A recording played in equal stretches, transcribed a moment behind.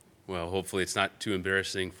Well, hopefully it's not too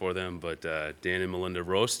embarrassing for them, but Dan and Melinda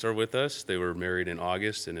Roast are with us. They were married in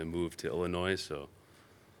August and then moved to Illinois, so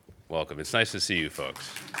welcome. It's nice to see you folks.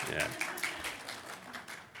 Yeah.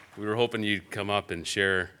 We were hoping you'd come up and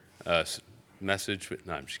share a message.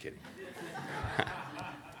 No, I'm just kidding.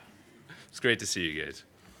 It's great to see you guys.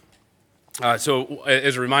 So,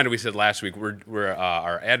 as a reminder, we said last week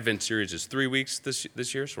our Advent series is 3 weeks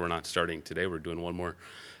this year, so we're not starting today. We're doing one more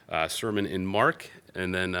sermon in Mark,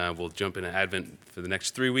 and then we'll jump into Advent for the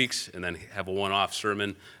next 3 weeks, and then have a one-off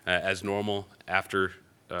sermon as normal after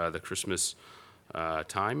the Christmas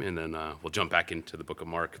time, and then we'll jump back into the book of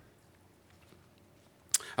Mark.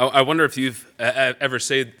 I wonder if you've ever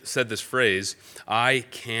said this phrase, "I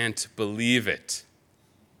can't believe it."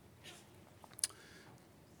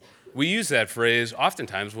 We use that phrase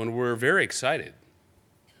oftentimes when we're very excited.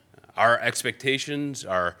 Our expectations,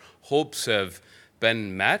 our hopes have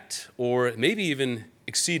been met or maybe even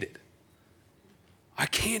exceeded. I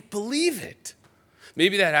can't believe it.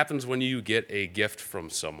 Maybe that happens when you get a gift from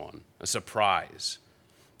someone, a surprise.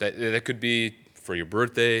 That could be for your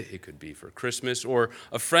birthday, it could be for Christmas, or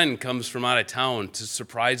a friend comes from out of town to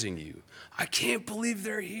surprising you. I can't believe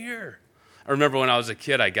they're here. I remember when I was a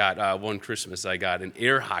kid, I got one Christmas, I got an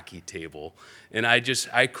air hockey table, and I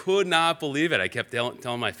could not believe it. I kept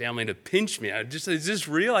telling my family to pinch me. Is this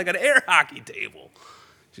real? I got an air hockey table.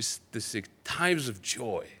 Just this times of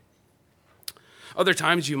joy. Other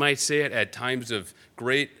times you might say it at times of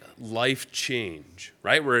great life change,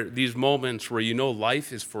 right? Where these moments where you know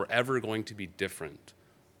life is forever going to be different.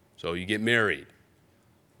 So you get married,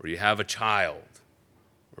 or you have a child,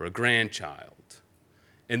 or a grandchild.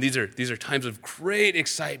 And these are times of great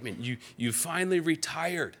excitement. You finally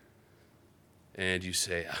retired, and you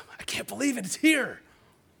say, I can't believe it, it's here.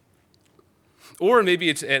 Or maybe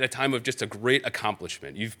it's at a time of just a great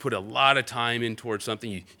accomplishment. You've put a lot of time in towards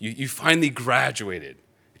something. You finally graduated.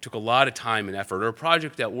 It took a lot of time and effort. Or a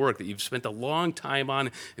project at work that you've spent a long time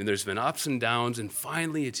on, and there's been ups and downs, and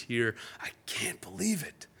finally it's here. I can't believe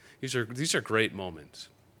it. These are great moments.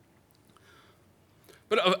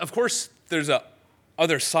 But of course, there's a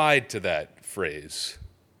other side to that phrase.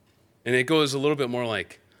 And it goes a little bit more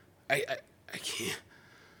like, I can't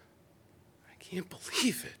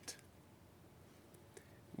believe it.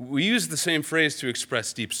 We use the same phrase to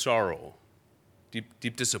express deep sorrow,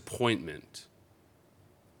 deep disappointment.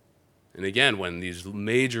 And again, when these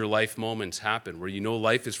major life moments happen, where you know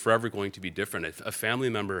life is forever going to be different, if a family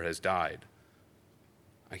member has died,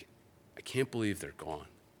 I can't believe they're gone.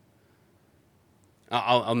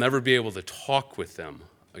 I'll never be able to talk with them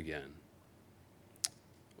again.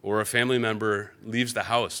 Or a family member leaves the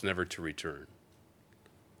house never to return.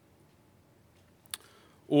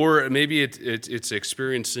 Or maybe it's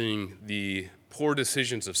experiencing the poor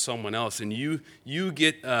decisions of someone else, and you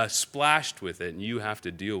get splashed with it, and you have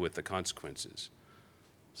to deal with the consequences.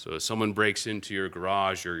 So if someone breaks into your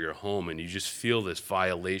garage or your home, and you just feel this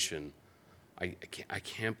violation, I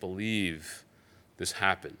can't believe this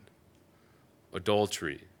happened.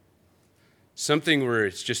 Adultery, something where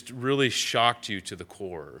it's just really shocked you to the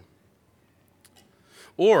core.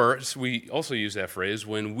 Or we also use that phrase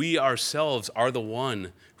when we ourselves are the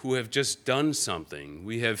one who have just done something.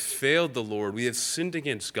 We have failed the Lord. We have sinned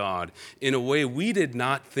against God in a way we did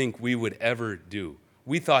not think we would ever do.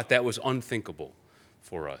 We thought that was unthinkable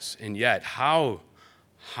for us. And yet, how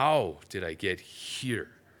did I get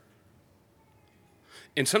here?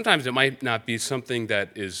 And sometimes it might not be something that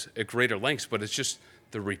is at greater lengths, but it's just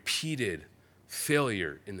the repeated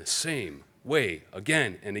failure in the same way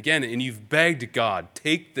again and again. And you've begged God,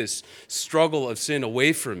 take this struggle of sin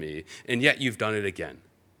away from me, and yet you've done it again.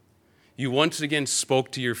 You once again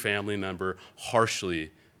spoke to your family member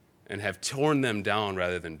harshly and have torn them down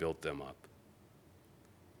rather than built them up.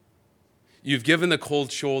 You've given the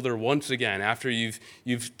cold shoulder once again after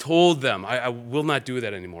you've told them, I will not do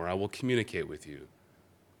that anymore. I will communicate with you.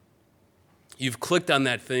 You've clicked on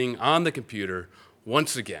that thing on the computer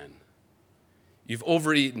once again. You've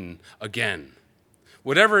overeaten again.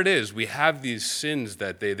 Whatever it is, we have these sins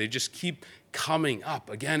that they just keep coming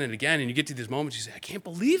up again and again. And you get to these moments, you say, I can't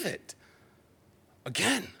believe it.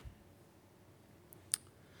 Again.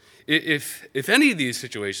 If any of these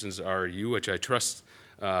situations are you, which I trust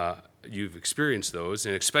you've experienced those,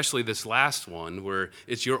 and especially this last one where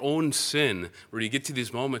it's your own sin, where you get to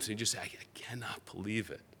these moments and you just say, I cannot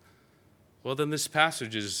believe it. Well, then this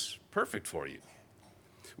passage is perfect for you.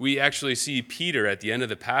 We actually see Peter at the end of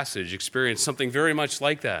the passage experience something very much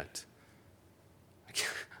like that. I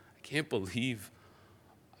can't believe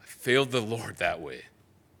I failed the Lord that way.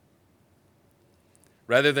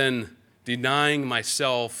 Rather than denying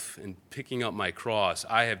myself and picking up my cross,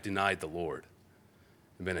 I have denied the Lord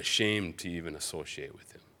and been ashamed to even associate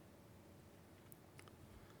with him.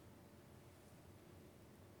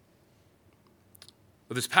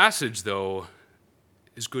 But this passage, though,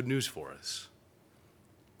 is good news for us.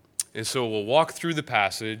 And so we'll walk through the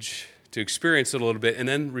passage to experience it a little bit and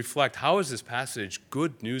then reflect, how is this passage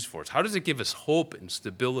good news for us? How does it give us hope and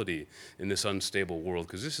stability in this unstable world?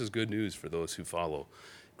 Because this is good news for those who follow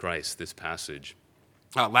Christ, this passage.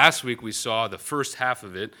 Last week we saw the first half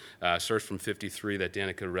of it, starts from 53 that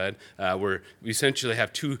Danica read, where we essentially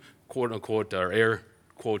have two quote-unquote, or air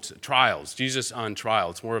quotes, trials. Jesus on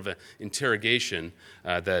trial. It's more of an interrogation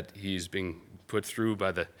that he's being put through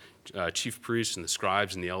by the chief priests and the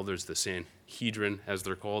scribes and the elders, the Sanhedrin, as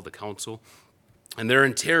they're called, the council. And they're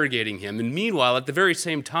interrogating him. And meanwhile, at the very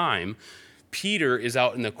same time, Peter is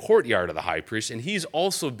out in the courtyard of the high priest, and he's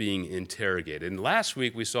also being interrogated. And last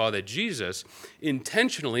week we saw that Jesus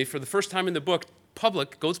intentionally, for the first time in the book,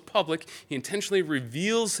 goes public. He intentionally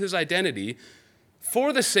reveals his identity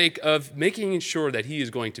for the sake of making sure that he is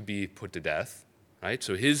going to be put to death. Right?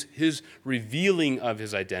 So his revealing of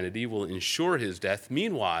his identity will ensure his death.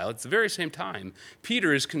 Meanwhile, at the very same time,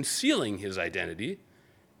 Peter is concealing his identity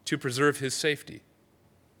to preserve his safety.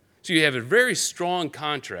 So you have a very strong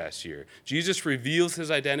contrast here. Jesus reveals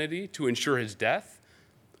his identity to ensure his death,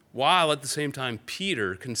 while at the same time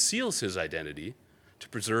Peter conceals his identity to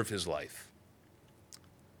preserve his life.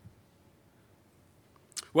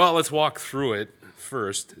 Well, let's walk through it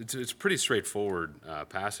first. It's a pretty straightforward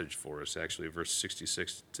passage for us, actually, verse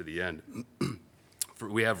 66 to the end.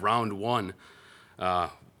 We have round one.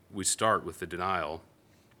 We start with the denial.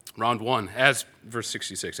 Round one, verse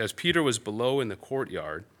 66, as Peter was below in the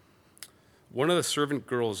courtyard, one of the servant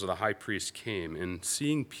girls of the high priest came, and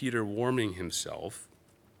seeing Peter warming himself,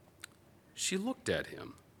 she looked at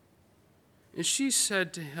him. And she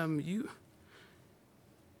said to him,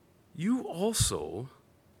 You also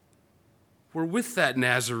were with that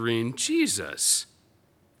Nazarene Jesus.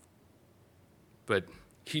 But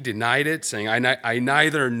he denied it, saying, I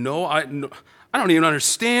neither know, I don't even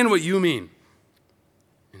understand what you mean.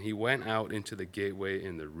 And he went out into the gateway,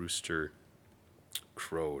 and the rooster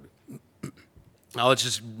crowed. Now let's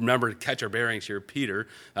just remember to catch our bearings here. Peter,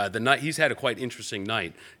 he's had a quite interesting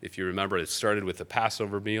night. If you remember, it started with the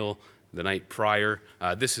Passover meal the night prior.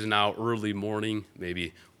 This is now early morning,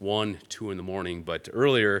 maybe 1, 2 in the morning. But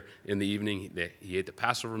earlier in the evening, he ate the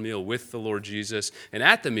Passover meal with the Lord Jesus. And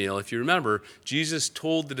at the meal, if you remember, Jesus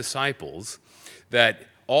told the disciples that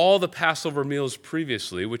all the Passover meals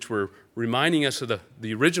previously, which were reminding us of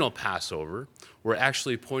the original Passover, were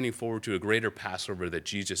actually pointing forward to a greater Passover that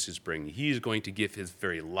Jesus is bringing. He is going to give his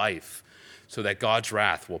very life so that God's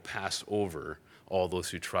wrath will pass over all those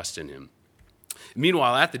who trust in him.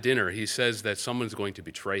 Meanwhile, at the dinner, he says that someone is going to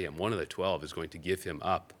betray him. One of the 12 is going to give him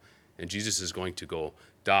up, and Jesus is going to go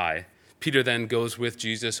die. Peter then goes with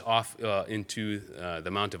Jesus off into the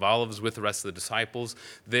Mount of Olives with the rest of the disciples.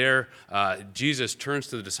 There, Jesus turns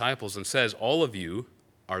to the disciples and says, all of you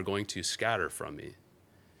are going to scatter from me.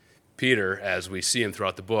 Peter, as we see him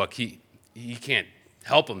throughout the book, he can't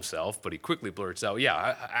help himself, but he quickly blurts out,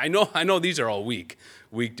 yeah, I know these are all weak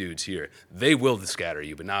dudes here. They will scatter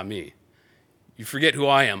you, but not me. You forget who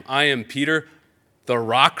I am. I am Peter, the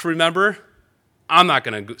rock, remember? I'm not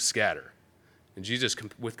going to scatter. And Jesus,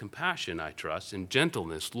 with compassion, I trust, and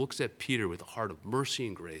gentleness, looks at Peter with a heart of mercy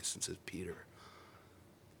and grace and says, Peter,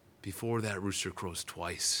 before that rooster crows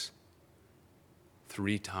twice,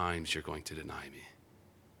 3 times you're going to deny me.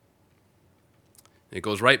 And it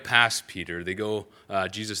goes right past Peter.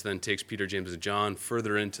 Jesus then takes Peter, James, and John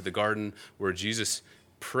further into the garden where Jesus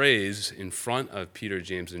prays in front of Peter,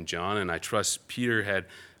 James, and John. And I trust Peter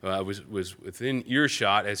was within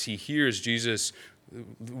earshot as he hears Jesus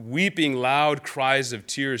weeping loud cries of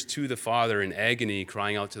tears to the Father in agony,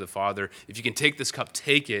 crying out to the Father, if you can take this cup,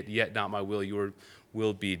 take it, yet not my will, your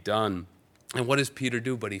will be done. And what does Peter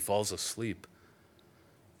do? But he falls asleep,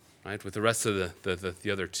 right, with the rest of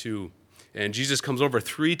the other 2. And Jesus comes over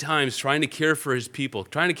 3 times trying to care for his people,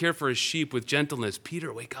 trying to care for his sheep with gentleness.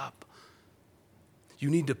 Peter, wake up. You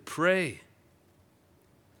need to pray.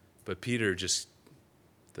 But Peter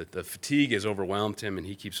the fatigue has overwhelmed him, and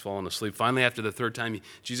he keeps falling asleep. Finally, after the 3rd time,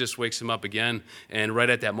 Jesus wakes him up again, and right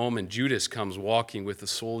at that moment, Judas comes walking with the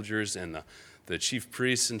soldiers and the chief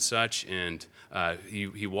priests and such, and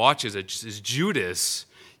he watches as Judas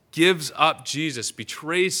gives up Jesus,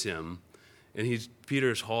 betrays him, and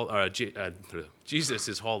Jesus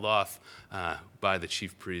is hauled off by the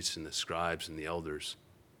chief priests and the scribes and the elders,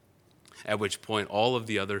 at which point all of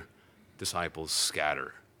the other disciples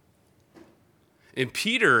scatter. And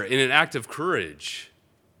Peter, in an act of courage,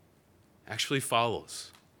 actually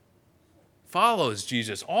follows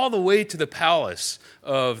Jesus all the way to the palace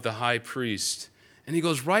of the high priest. And he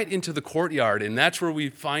goes right into the courtyard, and that's where we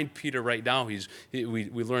find Peter right now. We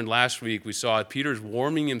learned last week, we saw Peter's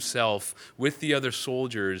warming himself with the other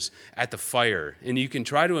soldiers at the fire. And you can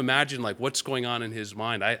try to imagine like what's going on in his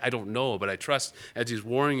mind. I don't know, but I trust as he's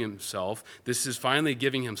warming himself, this is finally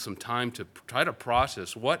giving him some time to try to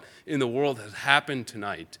process what in the world has happened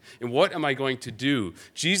tonight. And what am I going to do?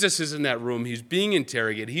 Jesus is in that room. He's being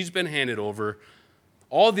interrogated. He's been handed over.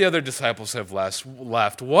 All the other disciples have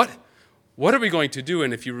left. What are we going to do?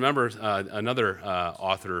 And if you remember, another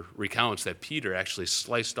author recounts that Peter actually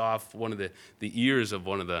sliced off one of the ears of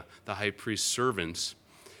one of the high priest's servants.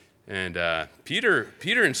 And Peter,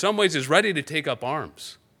 in some ways, is ready to take up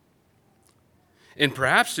arms. And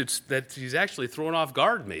perhaps it's that he's actually thrown off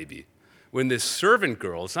guard, maybe, when this servant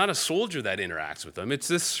girl, it's not a soldier that interacts with him, it's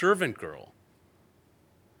this servant girl.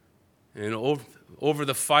 And over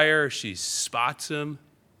the fire, she spots him.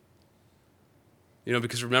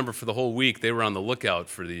 Because remember, for the whole week, they were on the lookout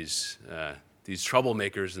for these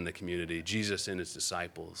troublemakers in the community, Jesus and his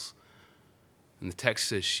disciples. And the text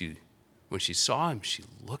says when she saw him, she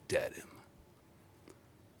looked at him.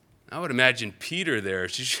 I would imagine Peter there,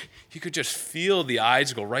 you could just feel the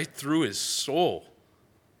eyes go right through his soul.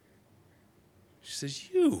 She says,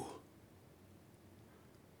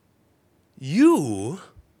 you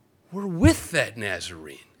were with that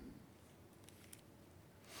Nazarene.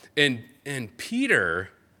 And Peter,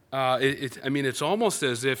 it's almost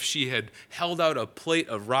as if she had held out a plate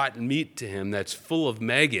of rotten meat to him that's full of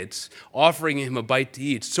maggots, offering him a bite to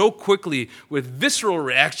eat. So quickly, with visceral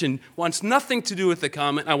reaction, wants nothing to do with the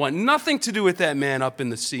comment. I want nothing to do with that man up in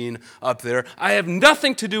the scene up there. I have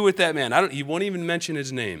nothing to do with that man. He won't even mention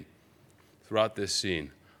his name throughout this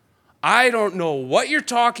scene. I don't know what you're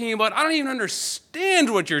talking about. I don't even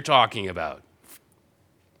understand what you're talking about.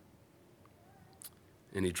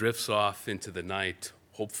 And he drifts off into the night,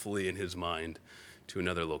 hopefully in his mind, to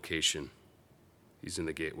another location. He's in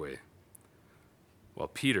the gateway. While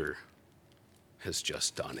Peter has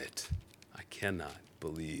just done it. I cannot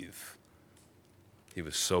believe he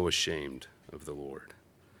was so ashamed of the Lord,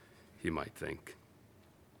 he might think.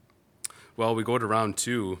 Well, we go to round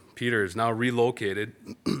 2. Peter is now relocated,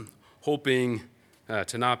 hoping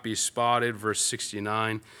to not be spotted. Verse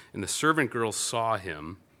 69, and the servant girl saw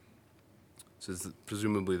him. This is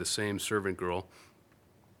presumably the same servant girl,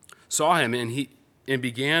 saw him, and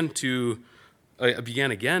began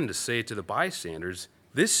again to say to the bystanders,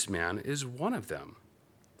 "This man is one of them."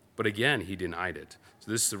 But again, he denied it.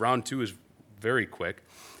 So round 2 is very quick.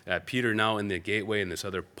 Peter now in the gateway in this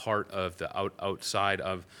other part of the outside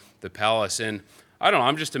of the palace. And I don't know,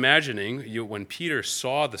 I'm just imagining when Peter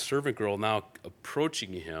saw the servant girl now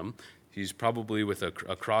approaching him, he's probably with a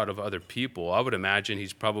crowd of other people. I would imagine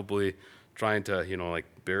he's probably trying to,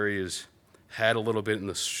 bury his head a little bit in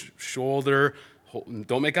the shoulder.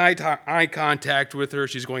 Don't make eye contact with her.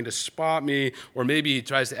 She's going to spot me. Or maybe he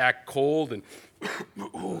tries to act cold and,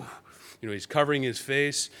 he's covering his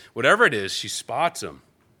face. Whatever it is, she spots him.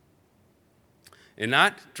 And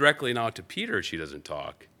not directly now to Peter, she doesn't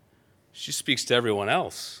talk. She speaks to everyone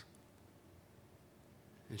else.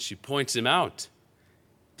 And she points him out.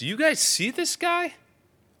 Do you guys see this guy?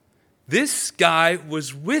 This guy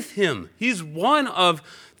was with him. He's one of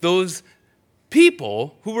those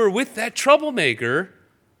people who were with that troublemaker,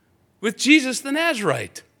 with Jesus the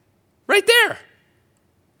Nazarite. Right there.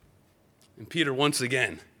 And Peter once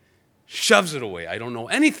again shoves it away. I don't know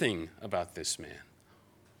anything about this man.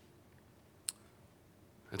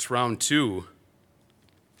 That's round 2.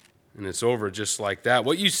 And it's over just like that.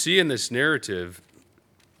 What you see in this narrative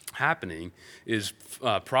happening is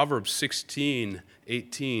Proverbs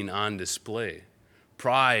 16:18 on display.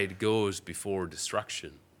 Pride goes before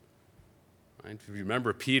destruction. Right? If you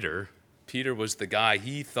remember Peter was the guy,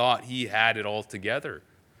 he thought he had it all together.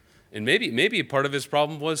 And maybe part of his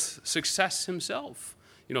problem was success himself.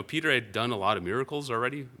 Peter had done a lot of miracles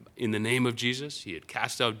already in the name of Jesus. He had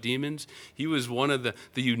cast out demons. He was one of the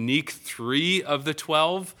unique 3 of the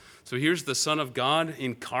 12. So here's the Son of God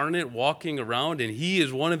incarnate walking around, and he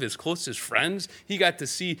is one of his closest friends. He got to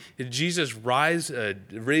see Jesus raise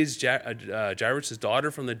Jairus' daughter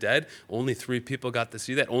from the dead. Only 3 people got to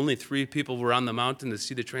see that. Only 3 people were on the mountain to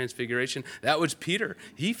see the transfiguration. That was Peter.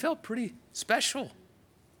 He felt pretty special.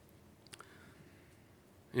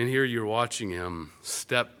 And here you're watching him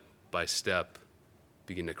step by step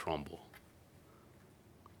begin to crumble.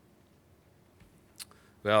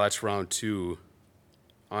 Well, that's round 2.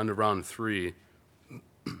 On to round 3.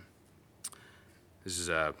 This is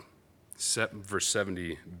verse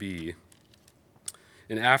 70b.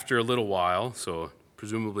 And after a little while, so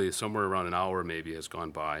presumably somewhere around an hour maybe has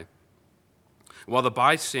gone by, while the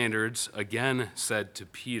bystanders again said to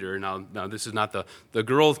Peter, now this is not the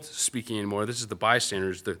girl speaking anymore, this is the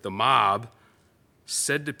bystanders, the mob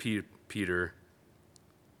said to Peter,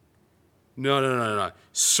 no.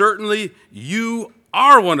 Certainly you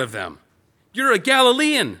are one of them. You're a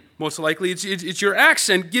Galilean, most likely. It's your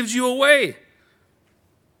accent gives you away.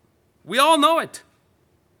 We all know it.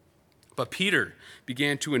 But Peter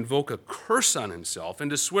began to invoke a curse on himself and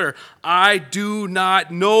to swear, I do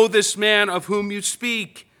not know this man of whom you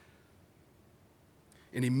speak.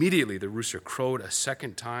 And immediately the rooster crowed a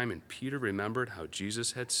second time, and Peter remembered how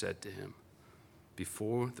Jesus had said to him,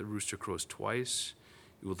 before the rooster crows twice,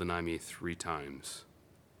 you will deny me 3 times.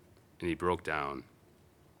 And he broke down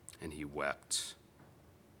and he wept.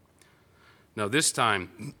 Now this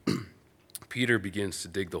time, Peter begins to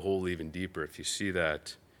dig the hole even deeper. If you see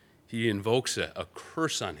that, he invokes a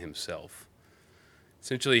curse on himself.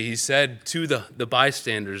 Essentially, he said to the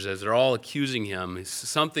bystanders as they're all accusing him,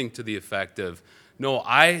 something to the effect of, no,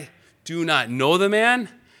 I do not know the man,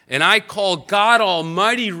 and I call God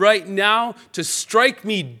Almighty right now to strike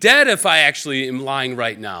me dead if I actually am lying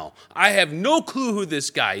right now. I have no clue who this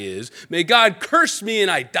guy is. May God curse me and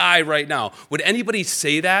I die right now. Would anybody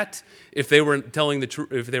say that if they were telling the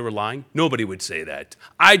truth, if they were lying? Nobody would say that.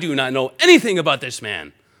 I do not know anything about this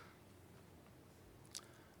man.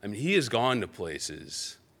 I mean, he has gone to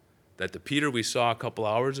places that the Peter we saw a couple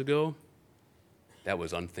hours ago, that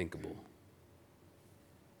was unthinkable.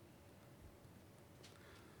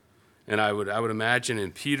 And I would imagine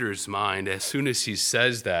in Peter's mind, as soon as he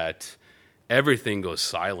says that, everything goes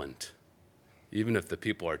silent. Even if the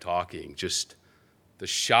people are talking, just the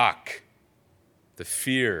shock, the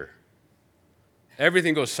fear,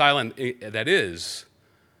 everything goes silent, that is,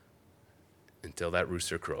 until that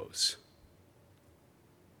rooster crows.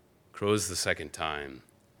 Crows the second time,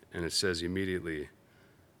 and it says immediately,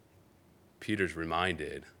 Peter's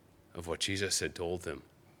reminded of what Jesus had told him.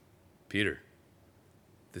 Peter,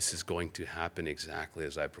 this is going to happen exactly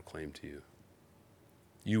as I proclaimed to you.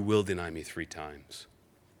 You will deny me 3 times.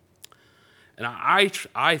 And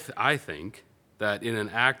I think that in an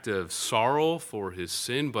act of sorrow for his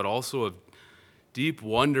sin, but also of deep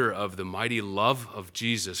wonder of the mighty love of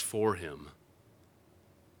Jesus for him,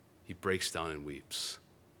 he breaks down and weeps.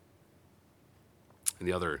 And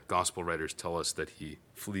the other gospel writers tell us that he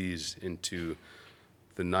flees into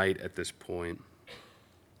the night at this point.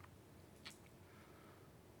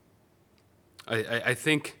 I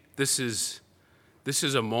think this is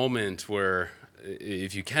a moment where,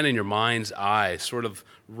 if you can in your mind's eye, sort of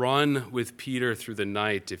run with Peter through the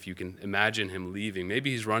night, if you can imagine him leaving.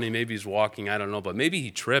 Maybe he's running, maybe he's walking, I don't know, but maybe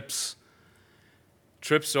he trips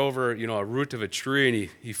over, a root of a tree, and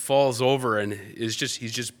he falls over and he's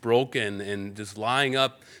just broken and just lying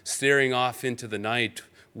up, staring off into the night,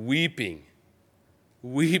 weeping.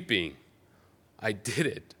 I did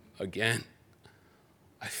it again.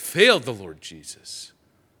 I failed the Lord Jesus.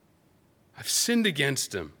 I've sinned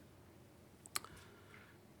against him.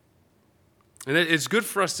 And it's good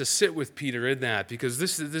for us to sit with Peter in that, because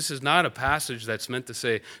this is not a passage that's meant to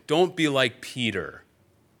say, don't be like Peter.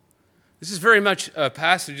 This is very much a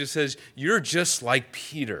passage that says, you're just like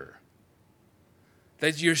Peter.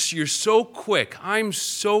 That you're so quick, I'm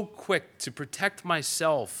so quick to protect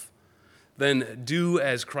myself, then do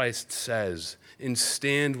as Christ says and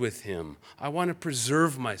stand with him. I want to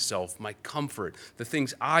preserve myself, my comfort, the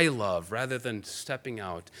things I love, rather than stepping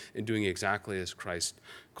out and doing exactly as Christ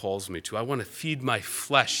calls me to. I want to feed my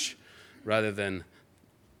flesh rather than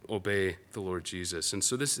obey the Lord Jesus. And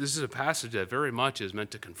so this is a passage that very much is meant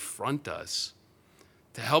to confront us,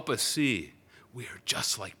 to help us see we are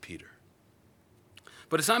just like Peter.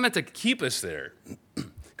 But it's not meant to keep us there,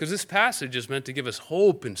 because this passage is meant to give us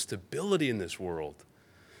hope and stability in this world.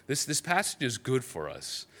 This passage is good for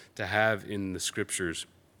us to have in the Scriptures.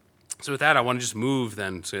 So with that, I want to just move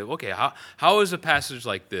then and say, okay, how is a passage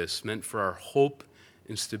like this meant for our hope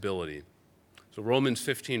and stability? So Romans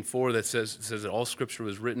 15:4 that says that all Scripture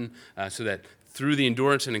was written so that through the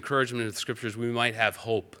endurance and encouragement of the Scriptures we might have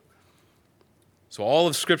hope. So all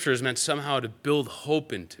of Scripture is meant somehow to build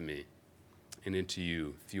hope into me and into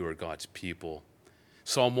you if you are God's people.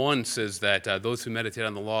 Psalm 1 says that those who meditate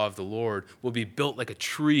on the law of the Lord will be built like a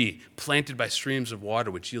tree planted by streams of water,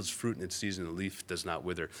 which yields fruit in its season, the leaf does not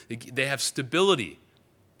wither. They have stability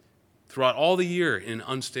throughout all the year in an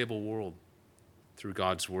unstable world through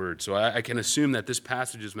God's word. So I can assume that this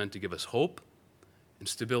passage is meant to give us hope and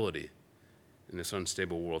stability in this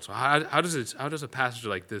unstable world. So how does a passage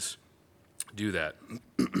like this do that?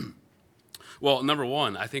 Well, number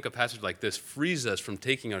one, I think a passage like this frees us from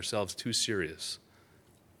taking ourselves too serious.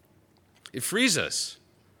 It frees us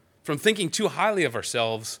from thinking too highly of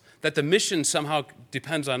ourselves that the mission somehow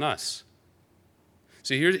depends on us.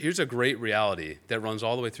 See, here's a great reality that runs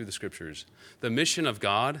all the way through the Scriptures. The mission of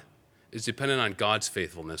God is dependent on God's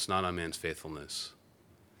faithfulness, not on man's faithfulness.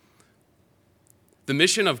 The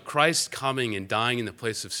mission of Christ coming and dying in the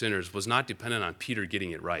place of sinners was not dependent on Peter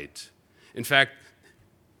getting it right. In fact,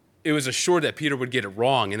 it was assured that Peter would get it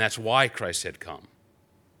wrong, and that's why Christ had come.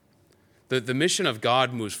 The mission of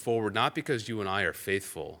God moves forward not because you and I are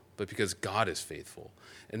faithful, but because God is faithful.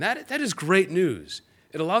 And that is great news.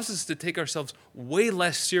 It allows us to take ourselves way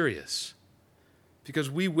less serious because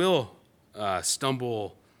we will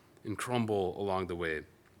stumble and crumble along the way.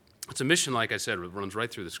 It's a mission, like I said, that runs right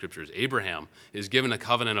through the Scriptures. Abraham is given a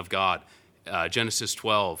covenant of God, Genesis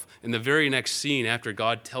 12. In the very next scene, after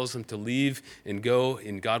God tells him to leave and go,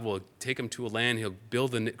 and God will take him to a land, he'll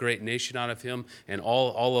build a great nation out of him, and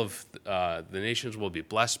all of the nations will be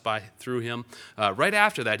blessed through him. Right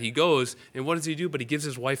after that, he goes, and what does he do? But he gives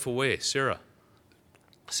his wife away, Sarai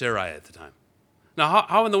at the time. Now,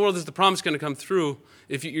 how in the world is the promise going to come through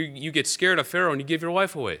if you get scared of Pharaoh and you give your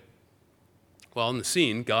wife away? Well, in the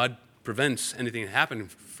scene, God prevents anything happening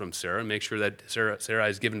from Sarah and makes sure that Sarah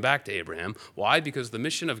is given back to Abraham. Why? Because the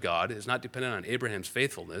mission of God is not dependent on Abraham's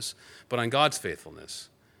faithfulness, but on God's faithfulness.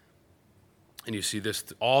 And you see this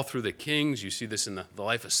all through the Kings. You see this in the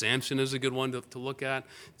life of Samson is a good one to look at.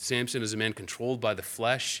 Samson is a man controlled by the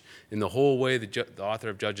flesh. In the whole way the author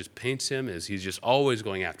of Judges paints him is he's just always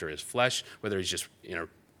going after his flesh, whether he's just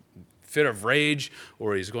fit of rage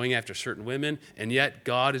or he's going after certain women. And yet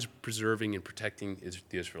God is preserving and protecting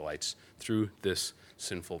the Israelites through this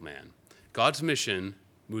sinful man. God's mission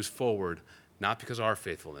moves forward not because of our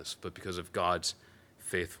faithfulness, but because of God's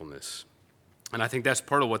faithfulness. And I think that's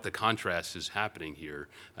part of what the contrast is happening here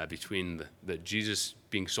between the Jesus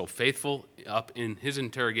being so faithful up in his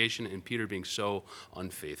interrogation and Peter being so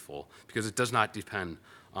unfaithful, because it does not depend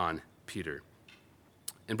on Peter.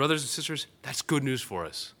 And brothers and sisters, that's good news for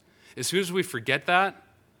us. As soon as we forget that,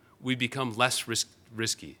 we become less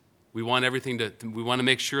risky. We want we want to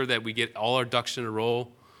make sure that we get all our ducks in a row.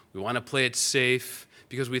 We want to play it safe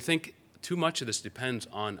because we think too much of this depends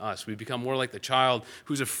on us. We become more like the child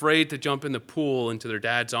who's afraid to jump in the pool into their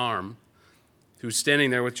dad's arm, who's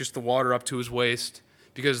standing there with just the water up to his waist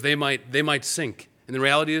because they might sink. And the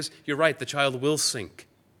reality is, you're right, the child will sink,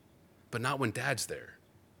 but not when dad's there.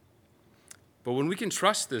 But when we can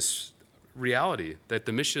trust this reality that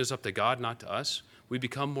the mission is up to God, not to us, we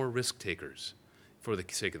become more risk takers for the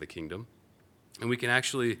sake of the kingdom. And we can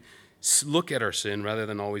actually look at our sin rather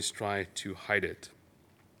than always try to hide it.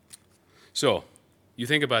 So, you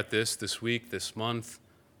think about this week, this month,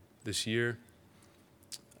 this year.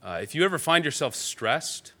 If you ever find yourself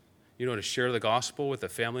stressed, to share the gospel with a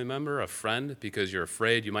family member, a friend, because you're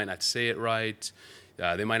afraid you might not say it right,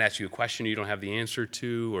 they might ask you a question you don't have the answer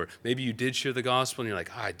to, or maybe you did share the gospel and you're like,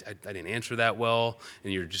 I didn't answer that well,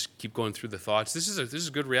 and you just keep going through the thoughts. This is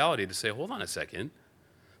a good reality to say, hold on a second.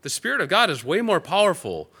 The Spirit of God is way more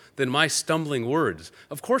powerful than my stumbling words.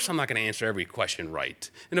 Of course I'm not going to answer every question right,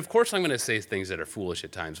 and of course I'm going to say things that are foolish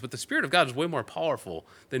at times, but the Spirit of God is way more powerful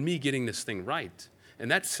than me getting this thing right, and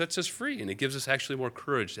that sets us free, and it gives us actually more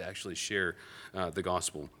courage to actually share the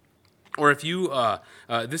gospel. Or if you,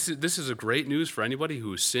 this is a great news for anybody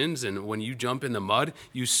who sins, and when you jump in the mud,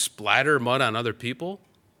 you splatter mud on other people.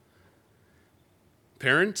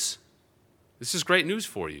 Parents, this is great news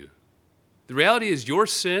for you. The reality is your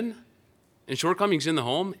sin and shortcomings in the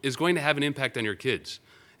home is going to have an impact on your kids.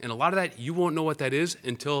 And a lot of that, you won't know what that is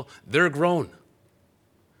until they're grown.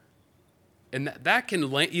 And that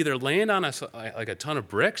can either land on us like a ton of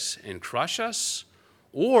bricks and crush us,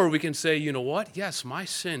 or we can say, you know what? Yes, my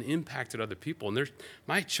sin impacted other people, and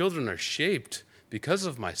my children are shaped because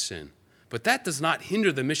of my sin. But that does not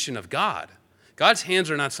hinder the mission of God. God's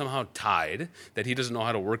hands are not somehow tied, that he doesn't know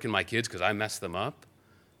how to work in my kids because I messed them up.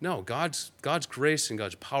 No, God's grace and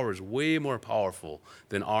God's power is way more powerful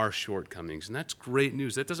than our shortcomings, and that's great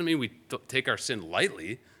news. That doesn't mean we take our sin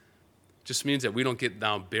lightly. It just means that we don't get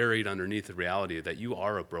now buried underneath the reality that you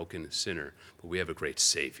are a broken sinner, but we have a great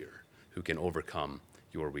Savior who can overcome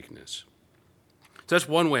your weakness. So that's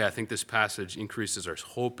one way I think this passage increases our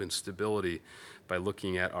hope and stability by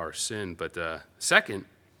looking at our sin. But second,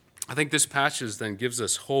 I think this passage then gives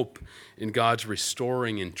us hope in God's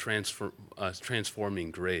restoring and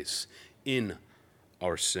transforming grace in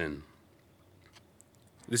our sin.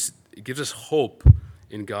 It gives us hope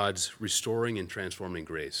in God's restoring and transforming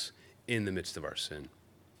grace in the midst of our sin.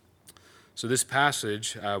 So this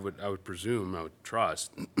passage, I would presume, I would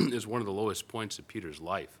trust, is one of the lowest points of Peter's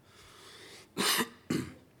life.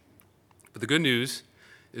 But the good news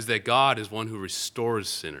is that God is one who restores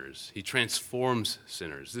sinners. He transforms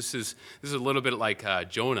sinners. This is a little bit like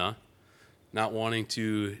Jonah not wanting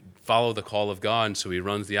to follow the call of God, and so he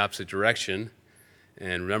runs the opposite direction.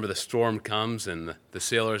 And remember, the storm comes, and the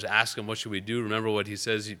sailors ask him, what should we do? Remember what he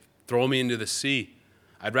says, throw me into the sea.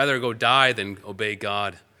 I'd rather go die than obey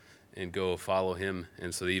God and go follow him.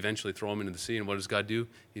 And so they eventually throw him into the sea. And what does God do?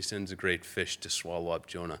 He sends a great fish to swallow up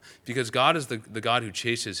Jonah. Because God is the God who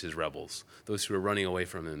chases his rebels, those who are running away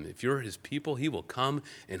from him. If you're his people, he will come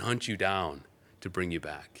and hunt you down to bring you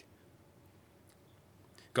back.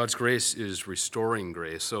 God's grace is restoring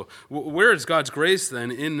grace. So where is God's grace then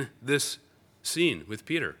in this scene with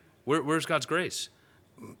Peter? Where's God's grace?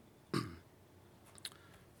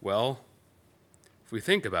 Well, if we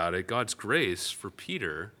think about it, God's grace for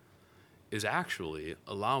Peter is actually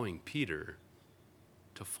allowing Peter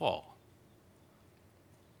to fall.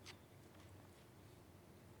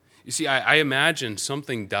 You see, I imagine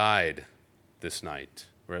something died this night,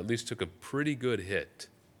 or at least took a pretty good hit.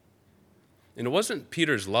 And it wasn't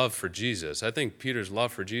Peter's love for Jesus. I think Peter's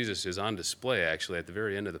love for Jesus is on display, actually, at the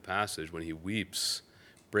very end of the passage when he weeps,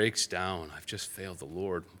 breaks down. I've just failed the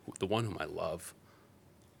Lord, the one whom I love.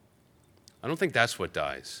 I don't think that's what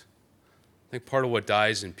dies. I think part of what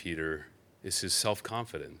dies in Peter is his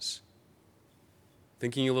self-confidence,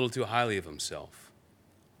 thinking a little too highly of himself.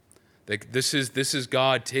 This is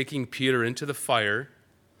God taking Peter into the fire,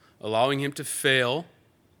 allowing him to fail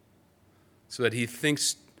so that he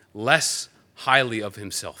thinks less highly of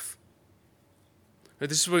himself.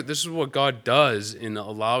 This is what God does in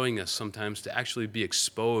allowing us sometimes to actually be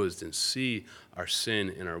exposed and see our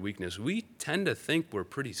sin and our weakness. We tend to think we're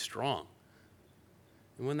pretty strong.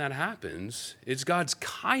 And when that happens, it's God's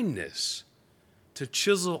kindness to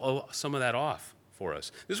chisel some of that off for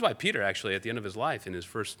us. This is why Peter actually, at the end of his life, in his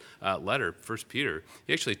first letter, 1 Peter,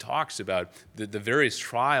 he actually talks about the various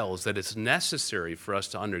trials that it's necessary for us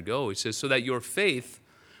to undergo. He says, so that your faith,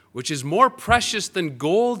 which is more precious than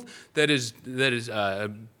gold that is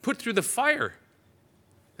put through the fire,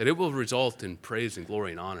 that it will result in praise and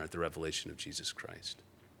glory and honor at the revelation of Jesus Christ.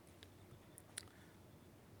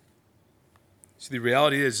 See, the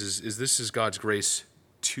reality is this is God's grace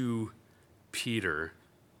to Peter.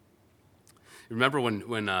 Remember when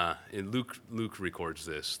in Luke records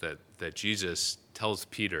this, that Jesus tells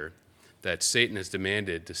Peter that Satan has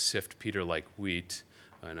demanded to sift Peter like wheat.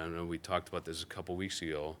 And I know we talked about this a couple weeks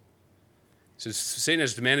ago. It says, Satan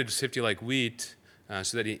has demanded to sift you like wheat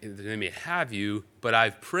so that they may have you, but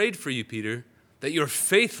I've prayed for you, Peter, that your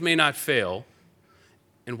faith may not fail,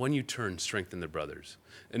 and when you turn, strengthen the brothers.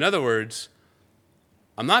 In other words,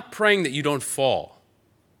 I'm not praying that you don't fall.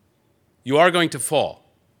 You are going to fall.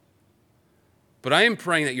 But I am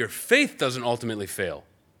praying that your faith doesn't ultimately fail.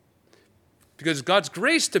 Because God's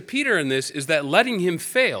grace to Peter in this is that letting him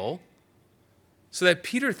fail so that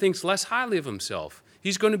Peter thinks less highly of himself.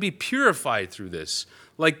 He's going to be purified through this,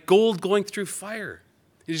 like gold going through fire.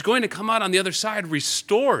 He's going to come out on the other side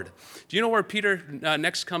restored. Do you know where Peter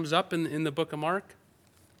next comes up in the book of Mark?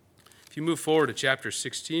 If you move forward to chapter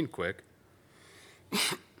 16 quick.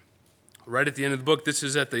 Right at the end of the book, this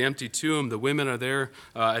is at the empty tomb. The women are there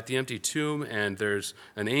at the empty tomb, and there's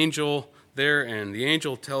an angel there, and the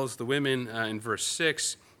angel tells the women in verse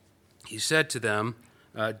 6, he said to them,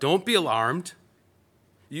 don't be alarmed.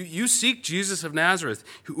 You seek Jesus of Nazareth,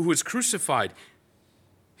 who was crucified.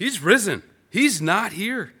 He's risen. He's not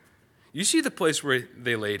here. You see the place where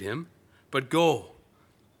they laid him, but go,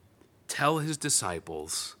 tell his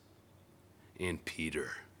disciples and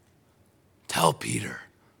Peter. Tell Peter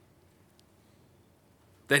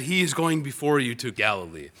that he is going before you to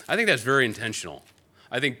Galilee. I think that's very intentional.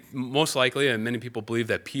 I think most likely, and many people believe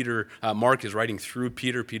that Mark is writing through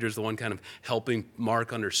Peter. Peter's the one kind of helping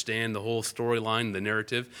Mark understand the whole storyline, the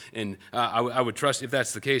narrative. And I would trust, if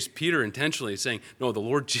that's the case, Peter intentionally is saying, no, the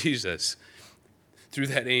Lord Jesus, through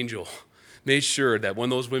that angel, made sure that when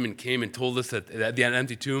those women came and told us that at the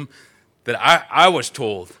empty tomb, that I was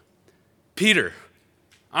told, Peter,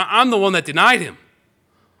 I'm the one that denied him.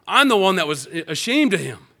 I'm the one that was ashamed of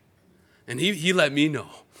him. And he let me know,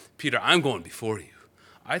 Peter, I'm going before you.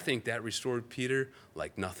 I think that restored Peter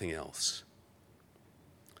like nothing else.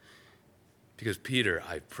 Because Peter,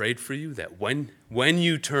 I prayed for you that when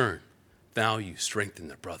you turn, now you strengthen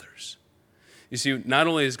the brothers. You see, not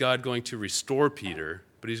only is God going to restore Peter,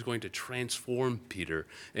 but he's going to transform Peter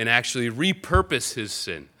and actually repurpose his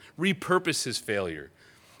sin, repurpose his failure.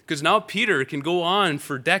 Because now Peter can go on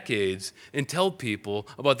for decades and tell people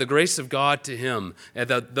about the grace of God to him. And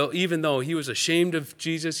that even though he was ashamed of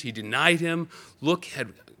Jesus, he denied him, look at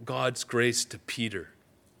God's grace to Peter.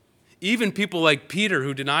 Even people like Peter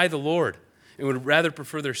who deny the Lord and would rather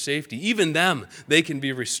prefer their safety, even them, they can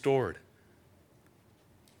be restored.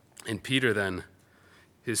 And Peter then,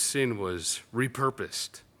 his sin was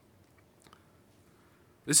repurposed.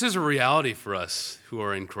 This is a reality for us who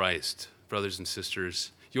are in Christ, brothers and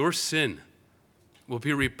sisters. Your sin will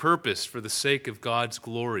be repurposed for the sake of God's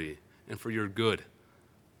glory and for your good.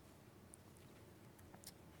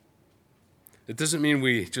 It doesn't mean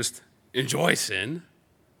we just enjoy sin.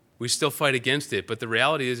 We still fight against it, but the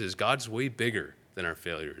reality is God's way bigger than our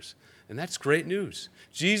failures. And that's great news.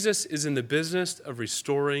 Jesus is in the business of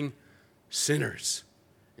restoring sinners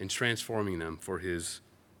and transforming them for his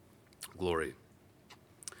glory.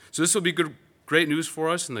 So this will be great news for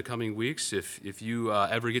us in the coming weeks. If you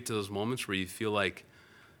ever get to those moments where you feel like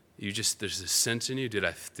there's a sense in you, did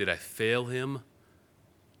I fail him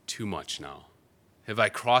too much now? Have I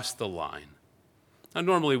crossed the line? Now,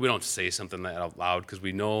 normally we don't say something like that out loud because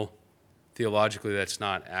we know theologically that's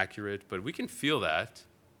not accurate, but we can feel that.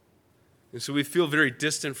 And so we feel very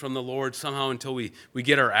distant from the Lord somehow until we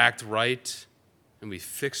get our act right and we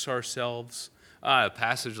fix ourselves. A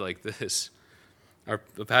passage like this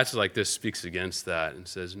speaks against that and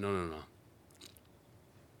says, no.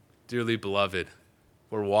 Dearly beloved,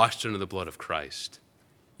 we're washed under the blood of Christ.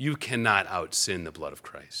 You cannot out-sin the blood of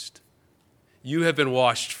Christ. You have been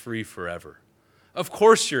washed free forever. Of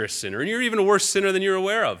course you're a sinner, and you're even a worse sinner than you're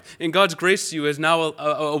aware of. And God's grace to you has now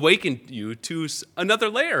awakened you to another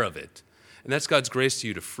layer of it. And that's God's grace to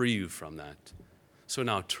you to free you from that. So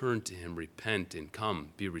now turn to him, repent, and come,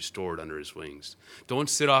 be restored under his wings. Don't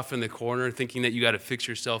sit off in the corner thinking that you got to fix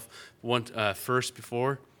yourself first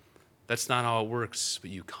before. That's not how it works,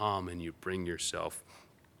 but you come and you bring yourself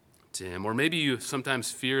to him. Or maybe you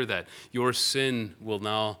sometimes fear that your sin will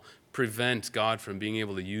now prevent God from being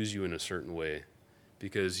able to use you in a certain way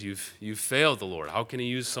because you've failed the Lord. How can he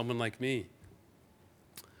use someone like me?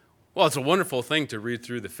 Well, it's a wonderful thing to read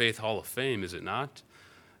through the Faith Hall of Fame, is it not?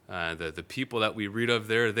 The people that we read of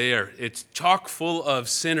there, it's chock full of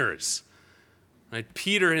sinners. Right?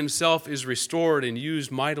 Peter himself is restored and used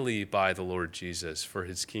mightily by the Lord Jesus for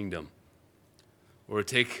his kingdom. Or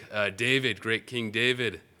take David, great King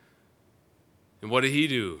David. And what did he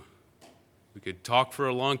do? We could talk for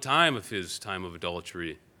a long time of his time of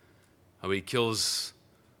adultery. How he kills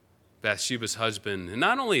Bathsheba's husband, and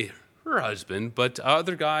not only her husband, but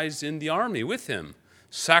other guys in the army with him.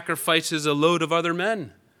 Sacrifices a load of other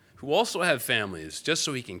men who also have families, just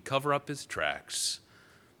so he can cover up his tracks.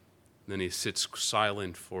 And then he sits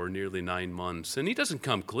silent for nearly 9 months, and he doesn't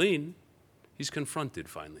come clean. He's confronted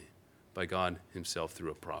finally by God himself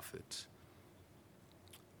through a prophet.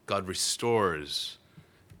 God restores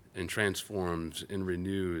and transforms and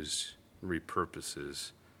renews and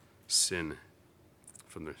repurposes sin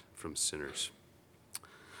from sinners.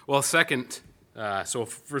 Well, second, so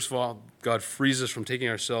first of all, God frees us from taking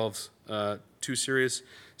ourselves too serious.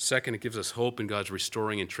 Second, it gives us hope in God's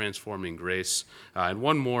restoring and transforming grace. And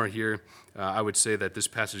one more here, I would say that this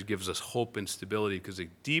passage gives us hope and stability because it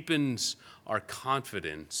deepens our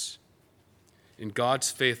confidence in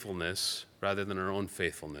God's faithfulness rather than our own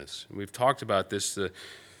faithfulness. And we've talked about this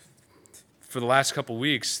for the last couple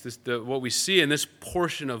weeks. What we see in this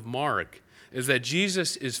portion of Mark is that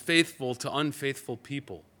Jesus is faithful to unfaithful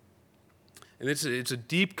people. And it's a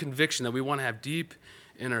deep conviction that we want to have deep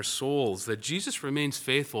in our souls, that Jesus remains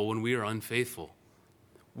faithful when we are unfaithful.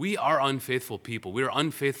 We are unfaithful people. We are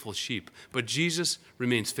unfaithful sheep. But Jesus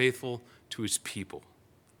remains faithful to his people.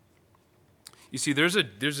 You see, there's a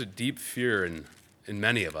deep fear in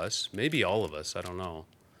many of us, maybe all of us, I don't know.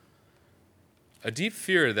 A deep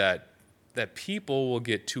fear that people will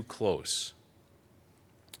get too close.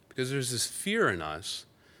 Because there's this fear in us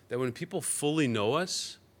that when people fully know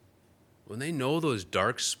us, when they know those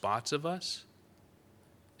dark spots of us,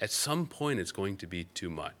 at some point it's going to be too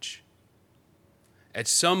much. At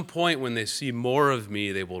some point when they see more of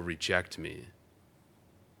me, they will reject me.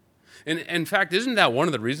 And in fact, isn't that one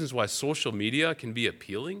of the reasons why social media can be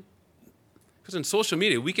appealing? Because in social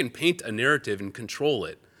media, we can paint a narrative and control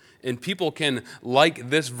it. And people can like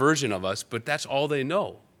this version of us, but that's all they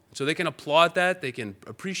know. So they can applaud that, they can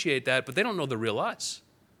appreciate that, but they don't know the real us.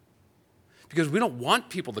 Because we don't want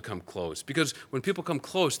people to come close. Because when people come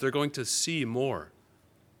close, they're going to see more.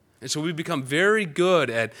 And so we become very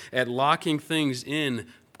good at locking things in,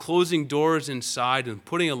 closing doors inside and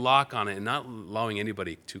putting a lock on it and not allowing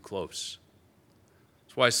anybody too close.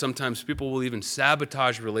 That's why sometimes people will even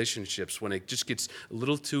sabotage relationships when it just gets a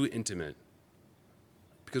little too intimate.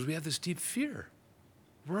 Because we have this deep fear.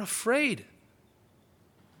 We're afraid.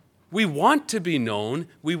 We want to be known,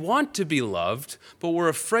 we want to be loved, but we're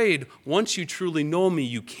afraid once you truly know me,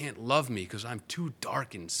 you can't love me because I'm too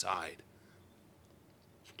dark inside.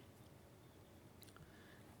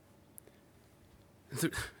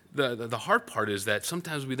 The hard part is that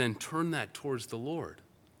sometimes we then turn that towards the Lord.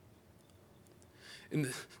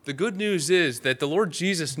 And the good news is that the Lord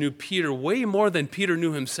Jesus knew Peter way more than Peter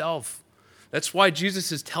knew himself. That's why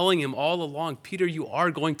Jesus is telling him all along, Peter, you are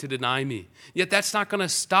going to deny me. Yet that's not going to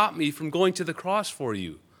stop me from going to the cross for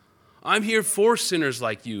you. I'm here for sinners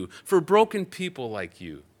like you, for broken people like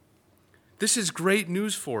you. This is great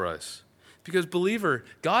news for us. Because, believer,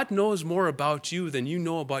 God knows more about you than you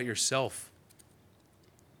know about yourself.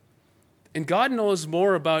 And God knows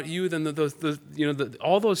more about you than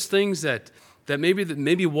all those things that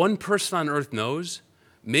maybe one person on earth knows.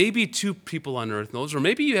 Maybe two people on earth knows, or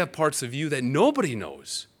maybe you have parts of you that nobody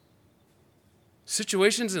knows.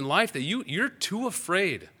 Situations in life that you're too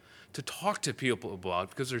afraid to talk to people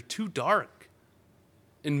about because they're too dark.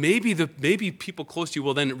 And maybe people close to you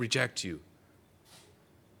will then reject you.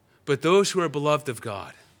 But those who are beloved of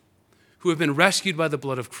God, who have been rescued by the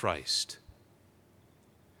blood of Christ,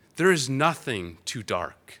 there is nothing too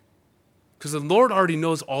dark. Because the Lord already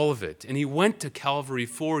knows all of it, and he went to Calvary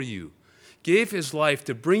for you. Gave his life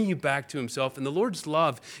to bring you back to himself, and the Lord's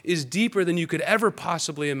love is deeper than you could ever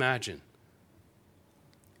possibly imagine.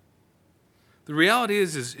 The reality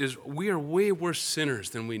is we are way worse sinners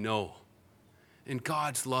than we know, and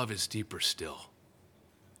God's love is deeper still.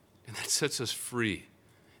 And that sets us free,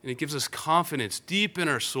 and it gives us confidence deep in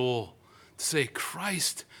our soul to say,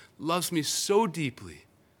 Christ loves me so deeply,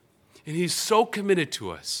 and he's so committed to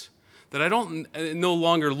us, that I don't no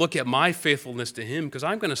longer look at my faithfulness to him because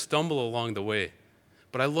I'm going to stumble along the way.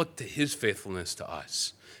 But I look to his faithfulness to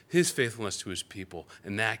us, his faithfulness to his people,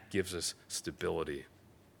 and that gives us stability.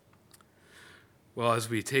 Well, as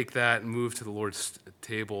we take that and move to the Lord's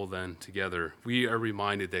table then together, we are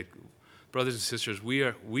reminded that, brothers and sisters,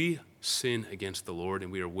 we sin against the Lord,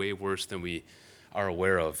 and we are way worse than we are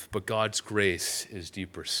aware of. But God's grace is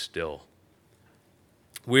deeper still.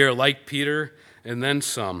 We are like Peter and then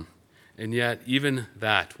some. And yet, even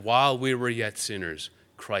that, while we were yet sinners,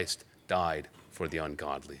 Christ died for the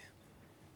ungodly.